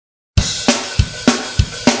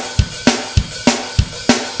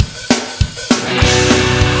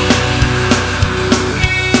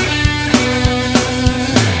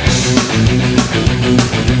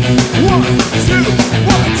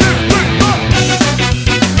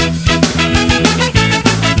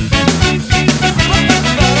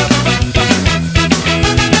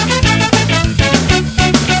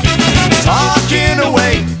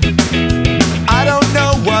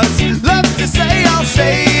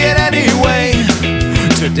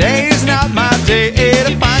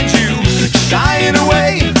shying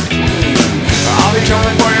away. I'll be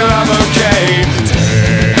coming for your love, okay?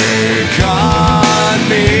 Take on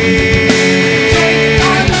me. Take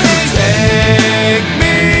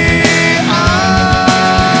me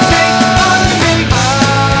on.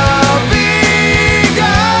 I'll be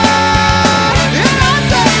gone. And I'll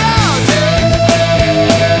say I'll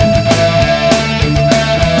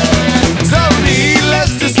so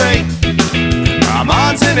needless to say, I'm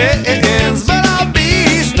on to ends, but I'll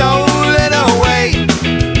be stolen away.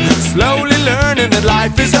 Slowly learning that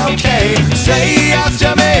life is okay. Say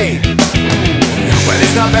after me, well,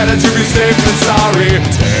 it's not better to be safe than sorry.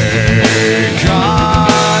 Take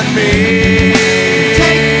on me.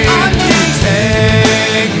 Take on me.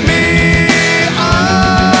 Take me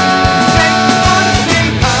on. Take on me.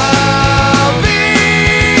 I'll be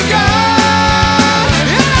gone.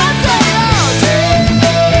 And I'll say I'll take.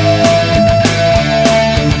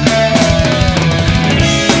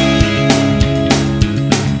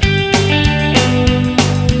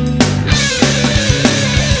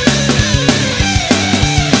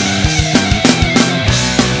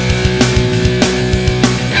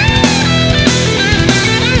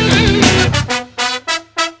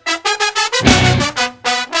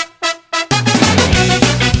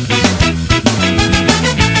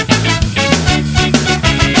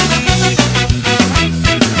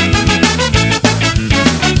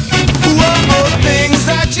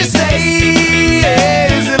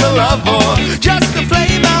 Just to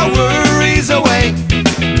flame our worries away.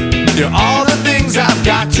 You're all the things I've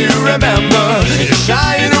got to remember. You're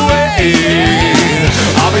shying away.